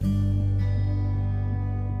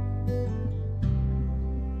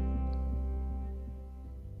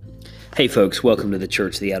Hey folks, welcome to the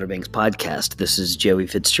Church of the Outer Banks podcast. This is Joey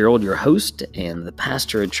Fitzgerald, your host and the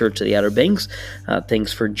pastor at Church of the Outer Banks.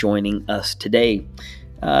 Thanks for joining us today.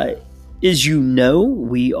 As you know,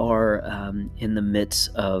 we are in the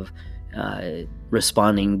midst of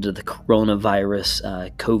responding to the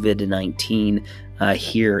coronavirus, COVID-19,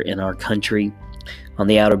 here in our country. On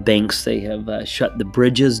the Outer Banks, they have shut the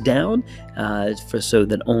bridges down so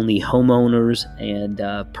that only homeowners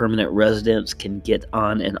and permanent residents can get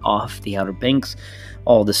on and off the Outer Banks.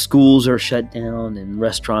 All the schools are shut down, and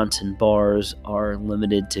restaurants and bars are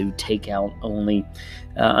limited to takeout only.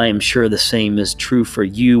 I am sure the same is true for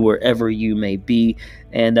you wherever you may be.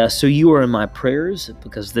 And so you are in my prayers,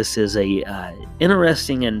 because this is a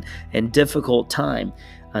interesting and difficult time.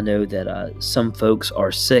 I know that some folks are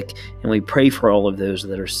sick, and we pray for all of those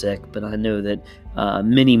that are sick, but I know that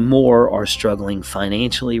many more are struggling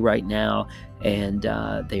financially right now, and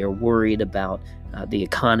they are worried about the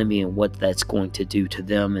economy and what that's going to do to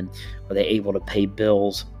them, and are they able to pay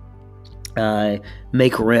bills,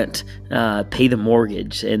 make rent, pay the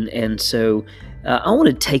mortgage. And so I want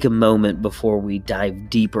to take a moment before we dive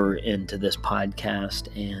deeper into this podcast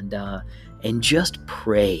and just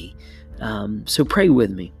pray. So pray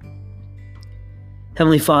with me.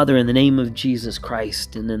 Heavenly Father, in the name of Jesus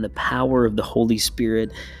Christ and in the power of the Holy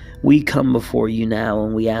Spirit, we come before you now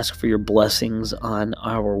and we ask for your blessings on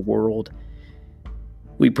our world.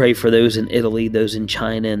 We pray for those in Italy, those in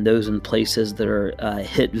China, and those in places that are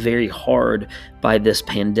hit very hard by this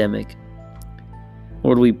pandemic.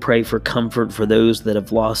 Lord, we pray for comfort for those that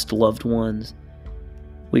have lost loved ones.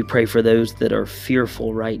 We pray for those that are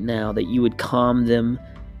fearful right now, that you would calm them,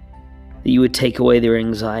 that you would take away their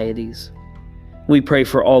anxieties. We pray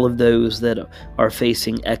for all of those that are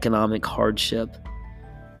facing economic hardship.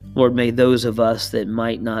 Lord, may those of us that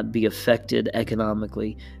might not be affected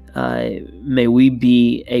economically, may we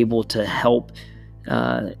be able to help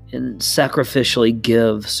and sacrificially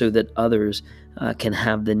give so that others can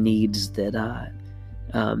have the needs that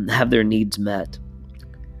have their needs met.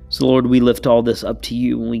 So, Lord, we lift all this up to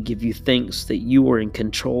you, and we give you thanks that you are in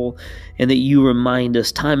control, and that you remind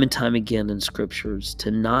us time and time again in scriptures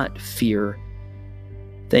to not fear.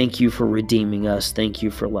 Thank you for redeeming us. Thank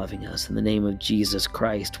you for loving us. In the name of Jesus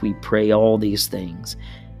Christ, we pray all these things.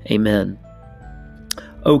 Amen.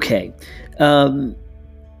 Okay.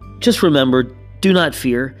 Just remember, do not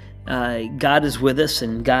fear. God is with us,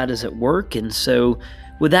 and God is at work. And so,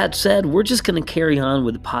 with that said, we're just going to carry on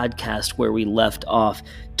with the podcast where we left off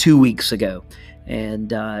 2 weeks ago.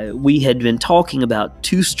 And we had been talking about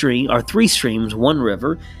three streams, one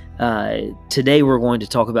river. Today we're going to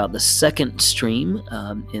talk about the second stream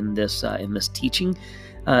in this teaching.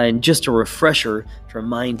 And just a refresher to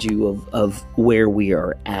remind you of where we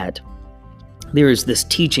are at. There is this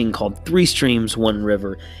teaching called three streams, one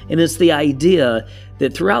river, and it's the idea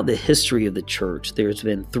that throughout the history of the church, there's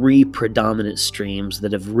been three predominant streams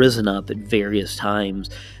that have risen up at various times,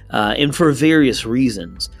 and for various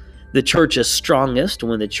reasons. The church is strongest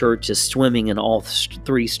when the church is swimming in all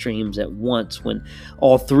three streams at once, when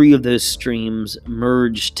all three of those streams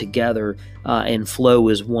merge together and flow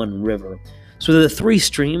as one river. So the three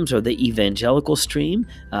streams are the evangelical stream,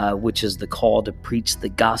 which is the call to preach the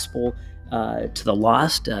gospel to the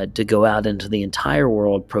lost, to go out into the entire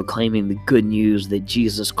world proclaiming the good news that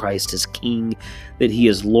Jesus Christ is King, that he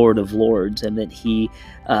is Lord of Lords, and that he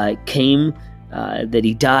came, that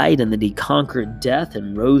he died, and that he conquered death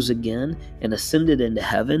and rose again and ascended into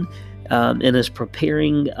heaven, and is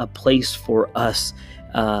preparing a place for us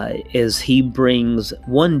as he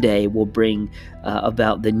one day will bring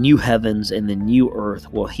about the new heavens and the new earth.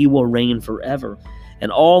 Well, he will reign forever.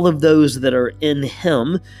 And all of those that are in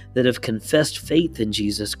him, that have confessed faith in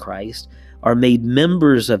Jesus Christ, are made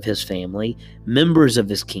members of his family, members of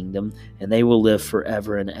his kingdom, and they will live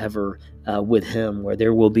forever and ever with him, where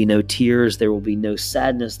there will be no tears, there will be no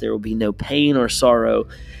sadness, there will be no pain or sorrow,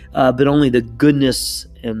 but only the goodness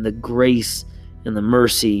and the grace and the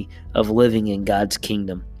mercy of living in God's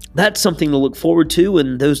kingdom. That's something to look forward to,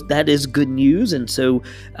 and that is good news. And so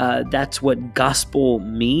that's what gospel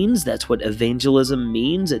means. That's what evangelism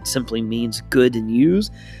means. It simply means good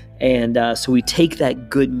news. And so we take that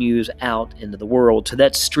good news out into the world. So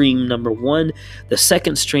that's stream number one. The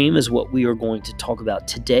second stream is what we are going to talk about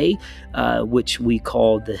today, which we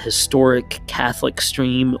call the historic Catholic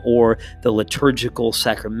stream, or the liturgical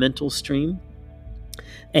sacramental stream.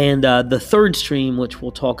 And the third stream, which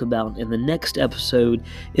we'll talk about in the next episode,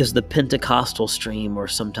 is the Pentecostal stream, or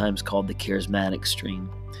sometimes called the charismatic stream.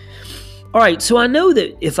 All right, so I know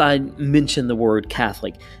that if I mention the word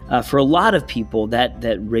Catholic, for a lot of people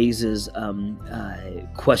that raises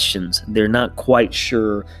questions. They're not quite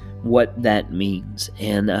sure what that means.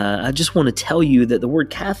 And I just want to tell you that the word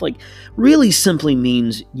Catholic really simply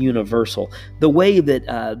means universal. The way that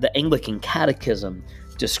the Anglican Catechism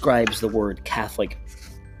describes the word Catholic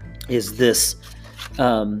is this.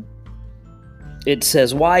 It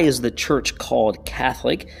says, why is the church called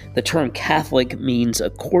Catholic? The term Catholic means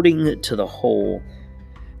according to the whole.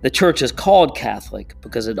 The church is called Catholic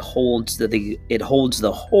because it holds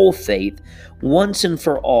the whole faith once and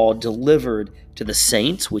for all delivered to the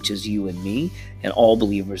saints, which is you and me, and all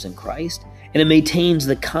believers in Christ. And it maintains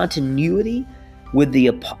the continuity with the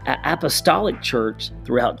apostolic church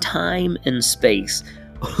throughout time and space.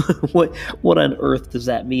 What on earth does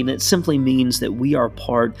that mean? It simply means that we are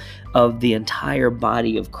part of the entire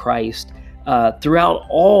body of Christ throughout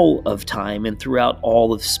all of time and throughout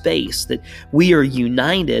all of space, that we are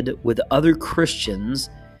united with other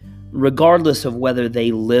Christians regardless of whether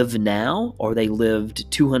they live now or they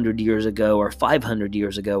lived 200 years ago or 500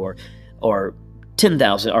 years ago or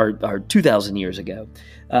 10,000 or 2,000 years ago.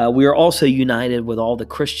 We are also united with all the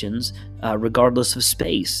Christians regardless of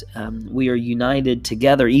space. We are united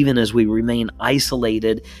together even as we remain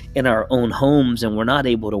isolated in our own homes and we're not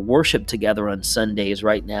able to worship together on Sundays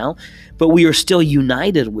right now, but we are still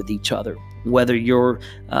united with each other. Whether you're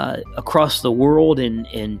across the world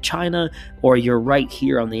in China or you're right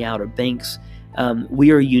here on the Outer Banks,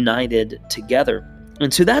 we are united together.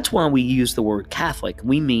 And so that's why we use the word Catholic.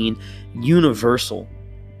 We mean universal.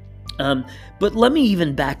 But let me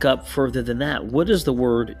even back up further than that. What does the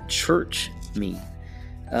word church mean?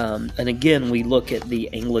 And again, we look at the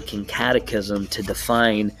Anglican Catechism to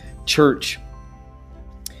define church.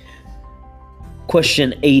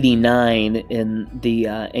 Question 89 in the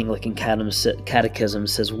Anglican Catechism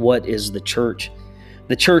says, what is the church?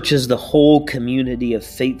 The church is the whole community of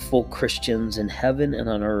faithful Christians in heaven and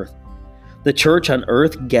on earth. The church on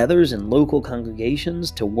earth gathers in local congregations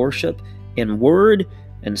to worship in word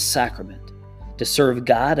and sacrament, to serve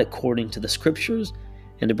God according to the Scriptures,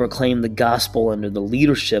 and to proclaim the gospel under the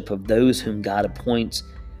leadership of those whom God appoints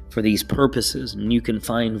for these purposes. And you can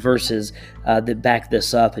find verses that back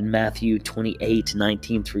this up in Matthew 28,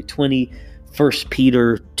 19 through 20, 1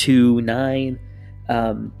 Peter 2, 9.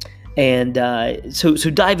 So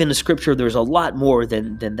dive into Scripture. There's a lot more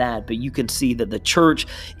than that, but you can see that the church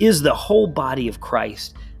is the whole body of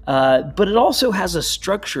Christ, but it also has a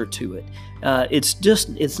structure to it.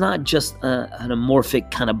 It's not just an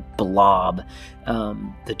amorphic kind of blob.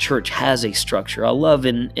 The church has a structure. I love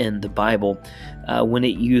in the Bible when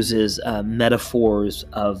it uses metaphors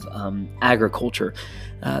of agriculture,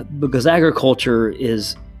 because agriculture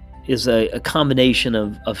is a combination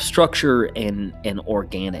of structure and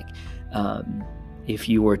organic. If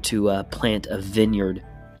you were to plant a vineyard,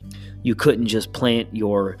 you couldn't just plant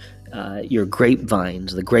your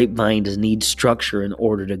grapevines. The grapevines need structure in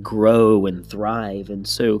order to grow and thrive. And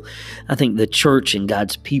so I think the church and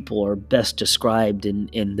God's people are best described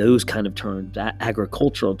in those kind of terms,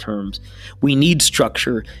 agricultural terms. We need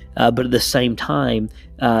structure, but at the same time,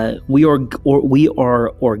 we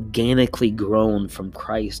are organically grown from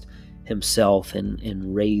Christ himself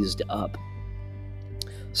and raised up.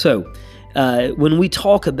 So when we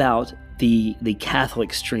talk about the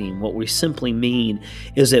Catholic stream, what we simply mean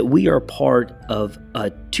is that we are part of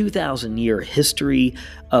a 2,000-year history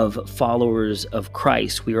of followers of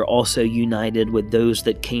Christ. We are also united with those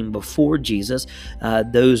that came before Jesus,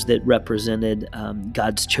 those that represented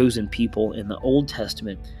God's chosen people in the Old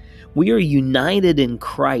Testament. We are united in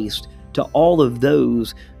Christ to all of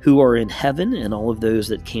those who are in heaven and all of those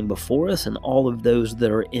that came before us and all of those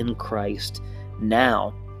that are in Christ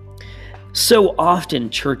now. So often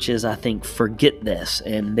churches, I think, forget this,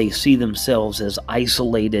 and they see themselves as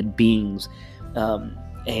isolated beings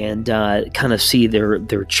and kind of see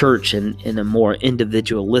their church in a more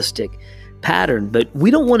individualistic pattern. But we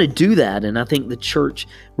don't want to do that, and I think the church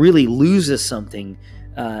really loses something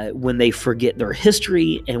when they forget their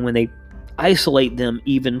history and when they isolate them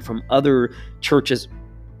even from other churches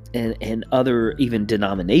and other even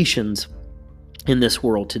denominations in this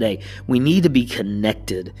world today. We need to be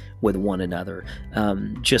connected with one another.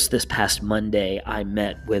 Just this past Monday, I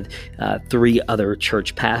met with 3 other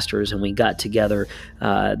church pastors, and we got together.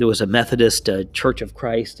 There was a Methodist, a Church of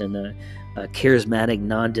Christ, and charismatic,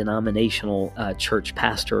 non-denominational church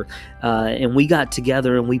pastor, and we got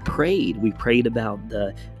together and we prayed. We prayed about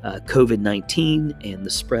the COVID-19 and the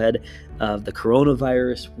spread of the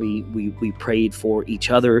coronavirus. We prayed for each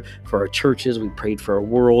other, for our churches. We prayed for our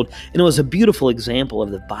world, and it was a beautiful example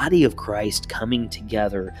of the body of Christ coming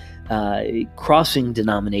together, crossing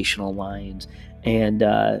denominational lines, and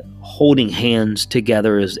holding hands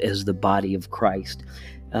together as the body of Christ.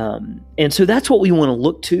 And so that's what we want to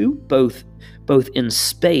look to, both in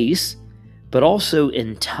space, but also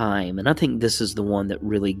in time. And I think this is the one that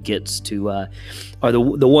really gets to, or the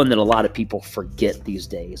one that a lot of people forget these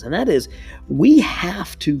days. And that is, we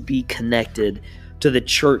have to be connected to the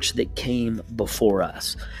church that came before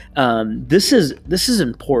us. This is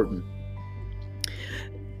important.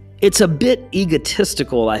 It's a bit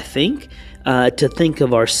egotistical, I think, to think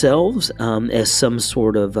of ourselves as some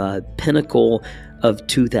sort of pinnacle of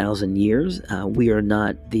 2,000 years. We are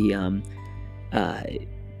not the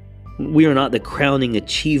crowning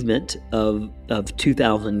achievement of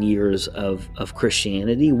 2,000 years of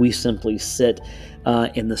Christianity. We simply sit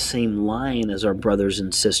in the same line as our brothers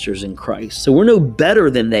and sisters in Christ. So we're no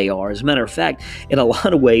better than they are. As a matter of fact, in a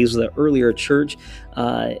lot of ways, the earlier church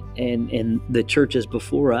and the churches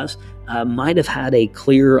before us might have had a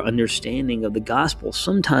clearer understanding of the gospel.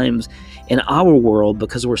 Sometimes in our world,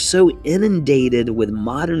 because we're so inundated with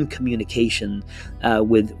modern communication,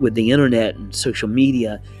 with the internet and social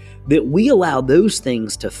media, that we allow those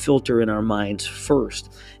things to filter in our minds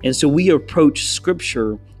first. And so we approach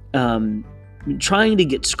Scripture trying to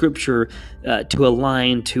get Scripture to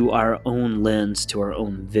align to our own lens, to our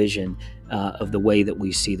own vision of the way that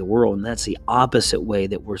we see the world. And that's the opposite way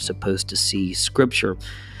that we're supposed to see Scripture.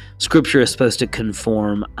 Scripture is supposed to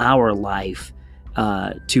conform our life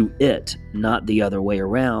to it, not the other way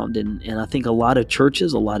around. And I think a lot of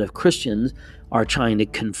churches, a lot of Christians are trying to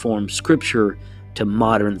conform Scripture to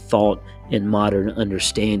modern thought and modern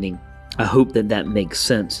understanding. I hope that makes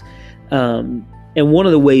sense. And one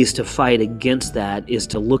of the ways to fight against that is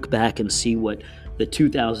to look back and see what the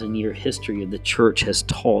 2,000-year history of the church has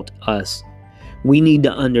taught us. We need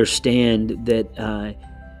to understand that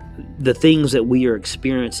the things that we are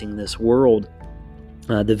experiencing in this world,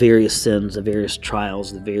 the various sins, the various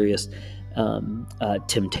trials, the various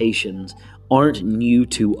temptations, aren't new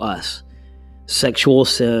to us. Sexual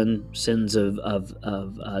sin, sins of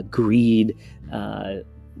greed,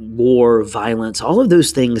 war, violence, all of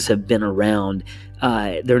those things have been around.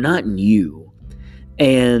 They're not new.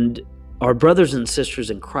 And our brothers and sisters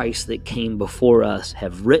in Christ that came before us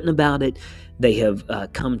have written about it. They have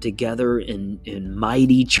come together in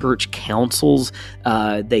mighty church councils.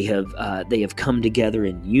 They have come together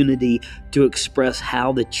in unity to express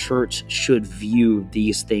how the church should view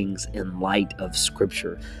these things in light of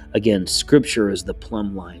Scripture. Again, Scripture is the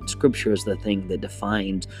plumb line. Scripture is the thing that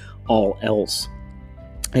defines all else.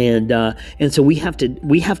 And so we have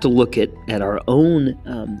to look at our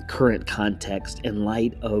own current context in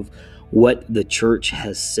light of what the church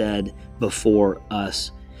has said before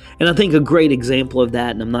us. And I think a great example of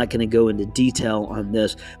that, and I'm not going to go into detail on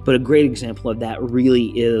this, but a great example of that really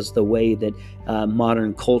is the way that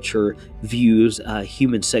modern culture views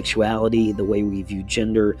human sexuality, the way we view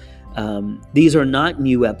gender. These are not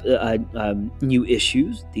new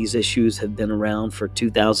issues. These issues have been around for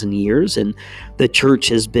 2,000 years, and the church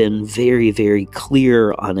has been very, very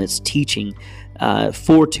clear on its teaching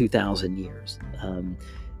for 2,000 years.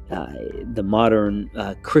 The modern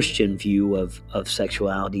Christian view of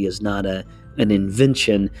sexuality is not an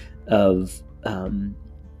invention of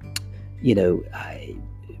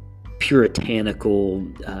puritanical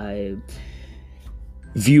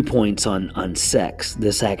viewpoints on sex.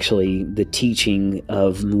 This actually, the teaching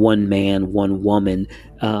of one man, one woman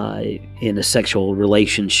in a sexual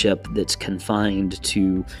relationship that's confined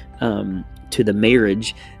to the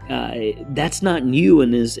marriage, that's not new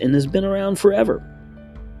and has been around forever.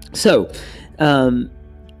 So,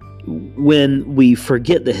 when we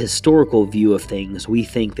forget the historical view of things, we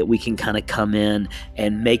think that we can kind of come in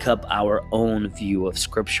and make up our own view of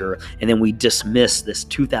Scripture, and then we dismiss this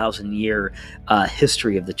 2,000-year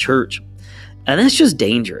history of the church. And that's just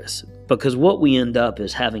dangerous, because what we end up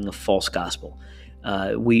is having a false gospel.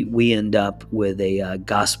 We end up with a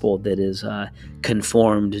gospel that is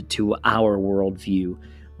conformed to our worldview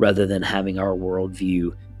rather than having our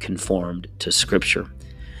worldview conformed to Scripture.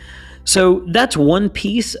 So that's one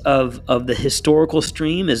piece of the historical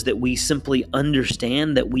stream, is that we simply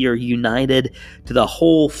understand that we are united to the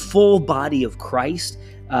whole full body of Christ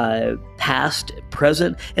past,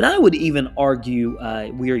 present, and I would even argue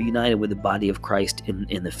we are united with the body of Christ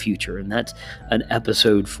in the future. And that's an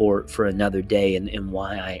episode for another day, and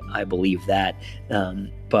why I believe that.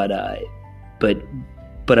 But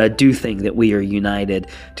I do think that we are united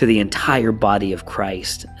to the entire body of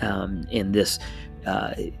Christ in this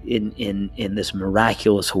in this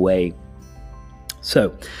miraculous way.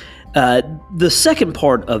 So, the second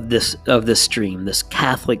part of this stream, this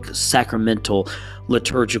Catholic sacramental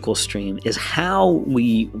liturgical stream, is how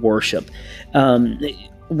we worship.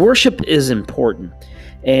 Worship is important,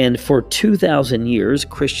 and for 2,000 years,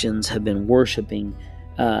 Christians have been worshiping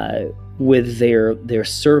with their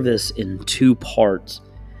service in two parts: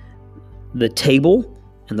 the table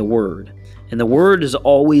and the word. And the word has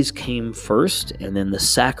always came first, and then the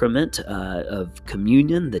sacrament of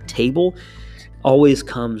communion, the table, always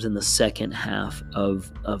comes in the second half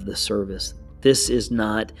of the service. This is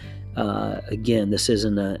not, this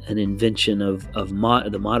isn't an invention of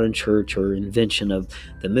the modern church or invention of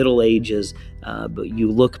the Middle Ages, but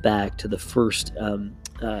you look back to the first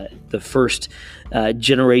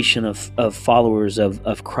generation of followers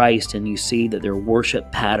of Christ, and you see that their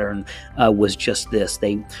worship pattern was just this.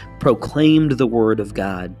 They proclaimed the Word of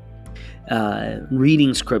God,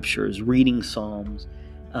 reading scriptures, reading Psalms,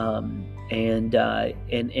 and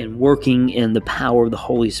working in the power of the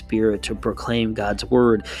Holy Spirit to proclaim God's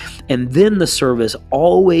Word. And then the service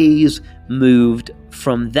always moved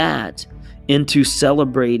from that into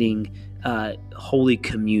celebrating Holy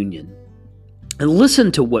Communion. And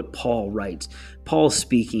listen to what Paul writes. Paul's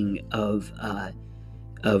speaking of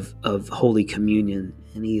Holy Communion,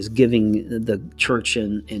 and he's giving the church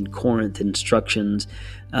in Corinth instructions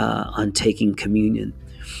on taking communion.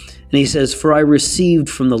 And he says, "For I received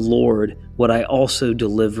from the Lord what I also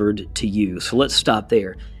delivered to you." So let's stop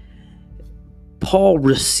there. Paul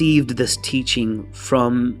received this teaching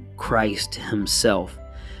from Christ himself.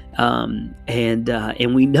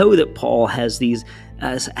 And we know that Paul has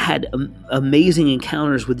had amazing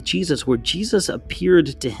encounters with Jesus, where Jesus appeared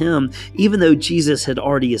to him. Even though Jesus had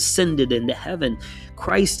already ascended into heaven,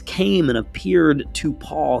 Christ came and appeared to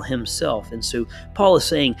Paul himself. And so Paul is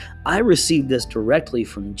saying, I received this directly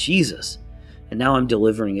from Jesus, and now I'm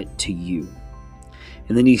delivering it to you.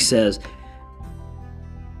 And then he says,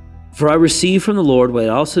 "For I received from the Lord what I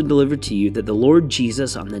also delivered to you, that the Lord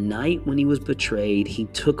Jesus, on the night when he was betrayed, he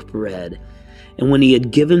took bread. And when he had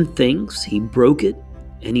given thanks, he broke it,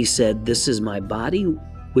 and he said, 'This is my body,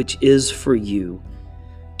 which is for you.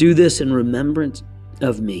 Do this in remembrance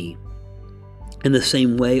of me.' In the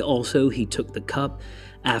same way also he took the cup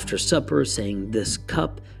after supper, saying, 'This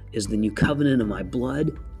cup is the new covenant of my blood.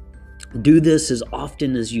 Do this as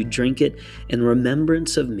often as you drink it in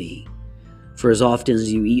remembrance of me. For as often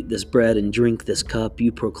as you eat this bread and drink this cup,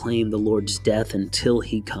 you proclaim the Lord's death until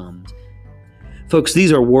he comes.'" Folks,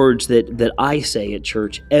 these are words that I say at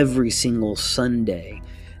church every single Sunday.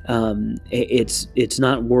 It's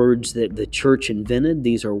not words that the church invented.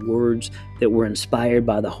 These are words that were inspired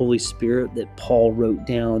by the Holy Spirit that Paul wrote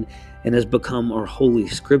down and has become our holy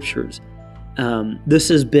scriptures. This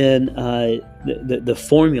has been the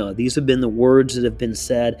formula. These have been the words that have been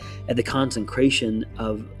said at the consecration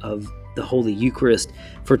of the Holy Eucharist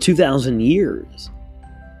for 2,000 years,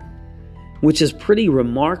 which is pretty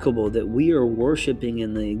remarkable that we are worshiping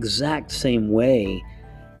in the exact same way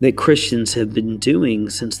that Christians have been doing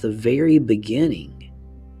since the very beginning.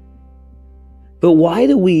 But why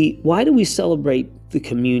do we celebrate the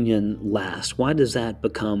communion last? Why does that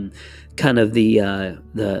become kind of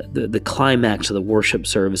the climax of the worship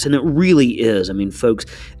service? And it really is. I mean, folks,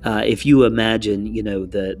 if you imagine,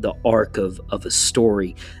 the arc of a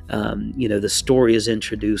story, the story is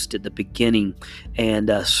introduced at the beginning, and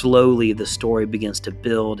slowly the story begins to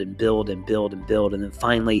build and build and build and build, and then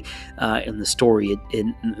finally, in the story,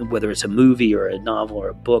 whether it's a movie or a novel or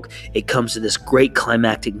a book, it comes to this great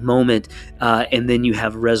climactic moment, and then you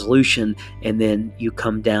have resolution, and then you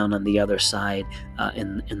come down on the other side,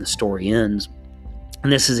 and the story ends.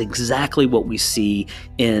 And this is exactly what we see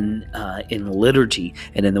in liturgy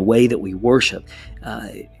and in the way that we worship.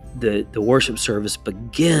 The worship service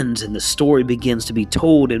begins, and the story begins to be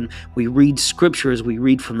told, and we read scriptures, we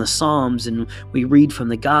read from the Psalms, and we read from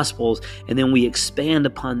the Gospels, and then we expand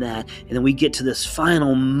upon that, and then we get to this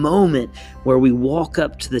final moment where we walk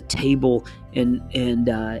up to the table and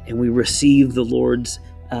we receive the Lord's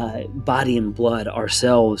body and blood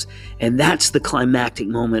ourselves. And that's the climactic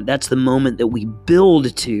moment. That's the moment that we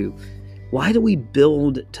build to. Why do we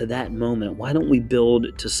build to that moment? Why don't we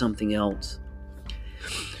build to something else?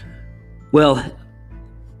 Well,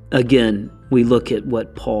 again, we look at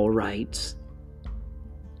what Paul writes.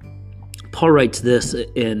 Paul writes this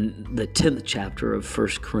in the 10th chapter of 1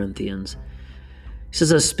 Corinthians. He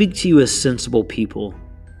says, I speak to you as sensible people.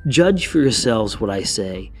 Judge for yourselves what I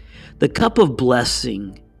say. The cup of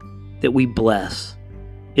blessing that we bless,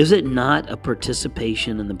 is it not a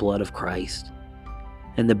participation in the blood of Christ?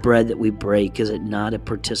 And the bread that we break, is it not a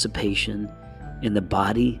participation in the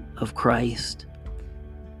body of Christ?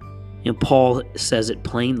 Paul says it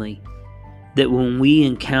plainly, that when we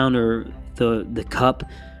encounter the cup,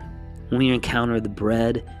 when we encounter the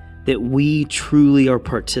bread, that we truly are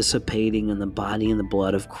participating in the body and the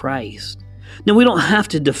blood of Christ. Now, we don't have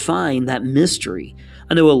to define that mystery.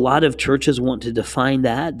 I know a lot of churches want to define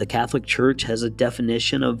that. The Catholic Church has a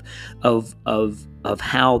definition of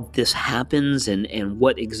how this happens and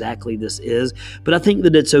what exactly this is. But I think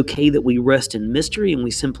that it's okay that we rest in mystery and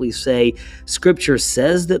we simply say, Scripture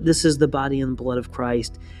says that this is the body and blood of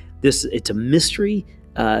Christ. It's a mystery,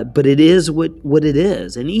 but it is what it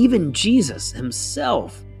is. And even Jesus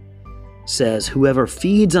himself says, whoever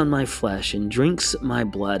feeds on my flesh and drinks my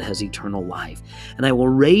blood has eternal life, and I will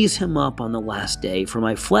raise him up on the last day. For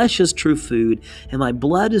my flesh is true food, and my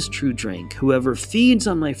blood is true drink. Whoever feeds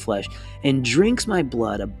on my flesh and drinks my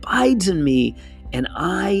blood abides in me, and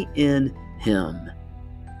I in him.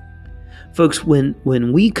 Folks,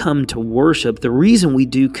 when we come to worship, the reason we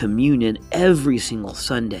do communion every single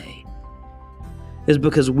Sunday is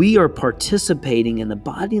because we are participating in the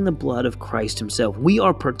body and the blood of Christ himself. We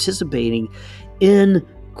are participating in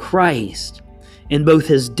Christ, in both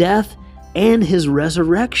his death and his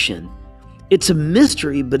resurrection. It's a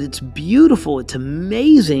mystery, but it's beautiful. It's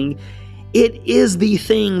amazing. It is the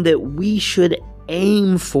thing that we should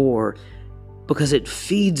aim for because it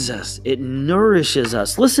feeds us. It nourishes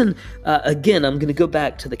us. Listen, again, I'm going to go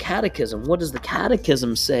back to the Catechism. What does the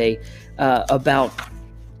Catechism say about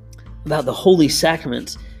the holy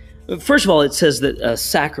sacraments? First of all, it says that a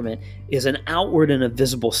sacrament is an outward and a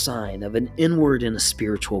visible sign of an inward and a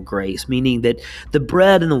spiritual grace, meaning that the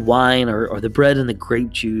bread and the wine or the bread and the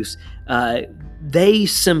grape juice, they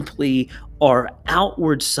simply are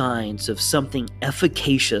outward signs of something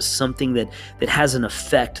efficacious, something that has an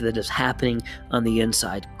effect that is happening on the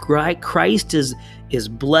inside. Christ is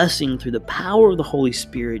blessing through the power of the Holy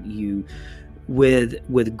Spirit you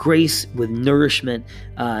with grace, with nourishment,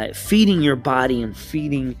 feeding your body and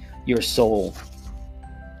feeding your soul.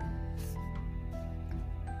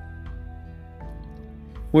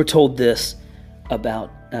 We're told this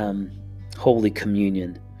about Holy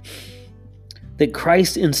Communion, that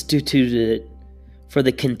Christ instituted it for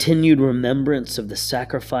the continued remembrance of the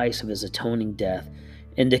sacrifice of his atoning death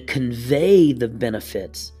and to convey the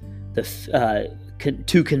benefits,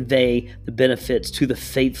 to convey the benefits to the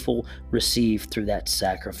faithful received through that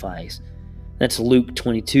sacrifice. That's Luke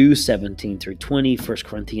 22, 17 through 20, 1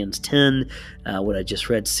 Corinthians 10, what I just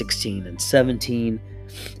read, 16 and 17.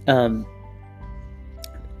 I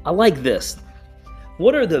like this.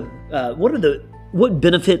 What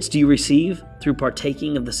benefits do you receive through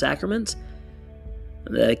partaking of the sacraments?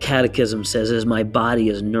 The Catechism says, as my body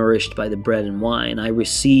is nourished by the bread and wine, I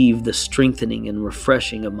receive the strengthening and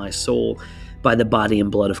refreshing of my soul by the body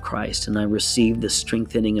and blood of Christ, and I receive the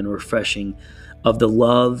strengthening and refreshing of the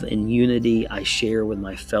love and unity I share with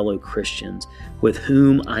my fellow Christians, with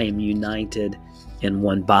whom I am united in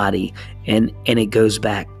one body. And it goes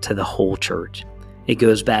back to the whole church. It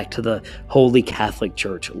goes back to the Holy Catholic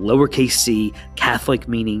Church, lowercase c, Catholic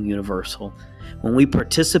meaning universal. When we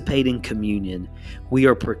participate in communion, we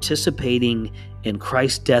are participating in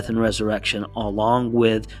Christ's death and resurrection along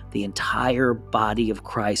with the entire body of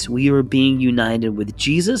Christ. We are being united with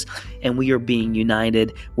Jesus, and we are being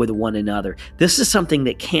united with one another. This is something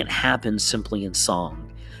that can't happen simply in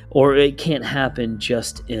song, or it can't happen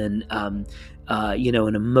just in an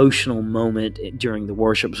emotional moment during the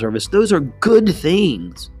worship service. Those are good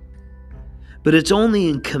things. But it's only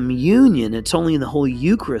in communion, it's only in the Holy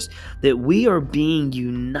Eucharist that we are being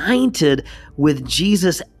united with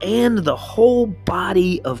Jesus and the whole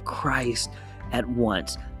body of Christ at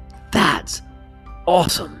once. That's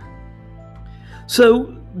awesome.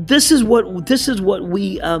 So this is what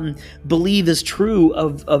we believe is true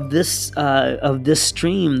of this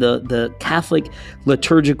stream, the Catholic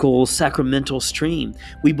liturgical sacramental stream.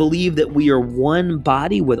 We believe that we are one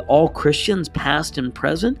body with all Christians, past and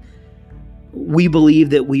present. We believe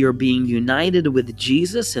that we are being united with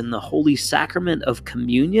Jesus in the holy sacrament of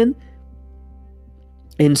communion.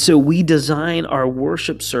 And so we design our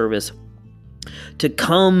worship service to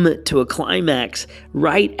come to a climax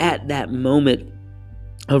right at that moment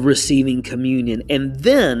of receiving communion. And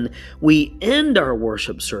then we end our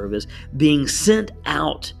worship service being sent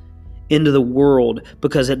out into the world,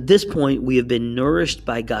 because at this point we have been nourished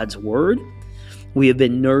by God's word. We have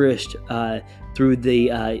been nourished through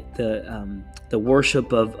the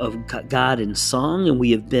worship of God in song, and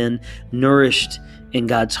we have been nourished in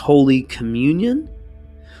God's holy communion.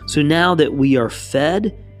 So now that we are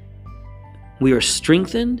fed, we are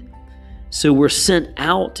strengthened. So we're sent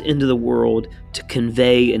out into the world to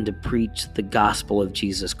convey and to preach the gospel of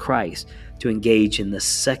Jesus Christ, to engage in the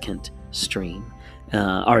second stream,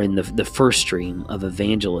 or in the first stream of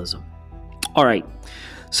evangelism. All right,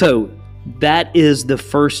 so that is the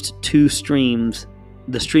first two streams.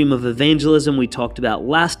 The stream of evangelism we talked about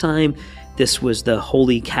last time. This was the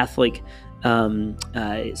Holy Catholic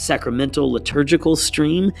Sacramental liturgical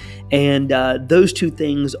stream, and those two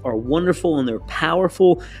things are wonderful and they're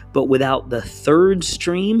powerful, but without the third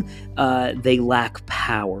stream, they lack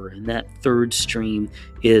power. And that third stream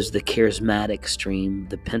is the charismatic stream,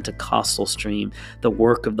 the Pentecostal stream, the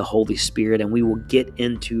work of the Holy Spirit, and we will get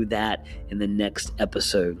into that in the next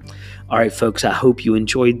episode. All right, folks, I hope you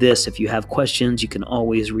enjoyed this. If you have questions, you can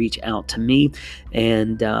always reach out to me,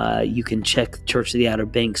 and you can check Church of the Outer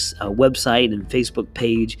Banks website and Facebook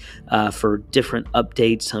page for different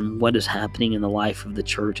updates on what is happening in the life of the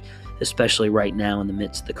church, especially right now in the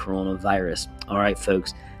midst of the coronavirus. All right,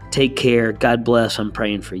 folks, take care. God bless. I'm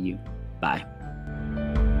praying for you. Bye.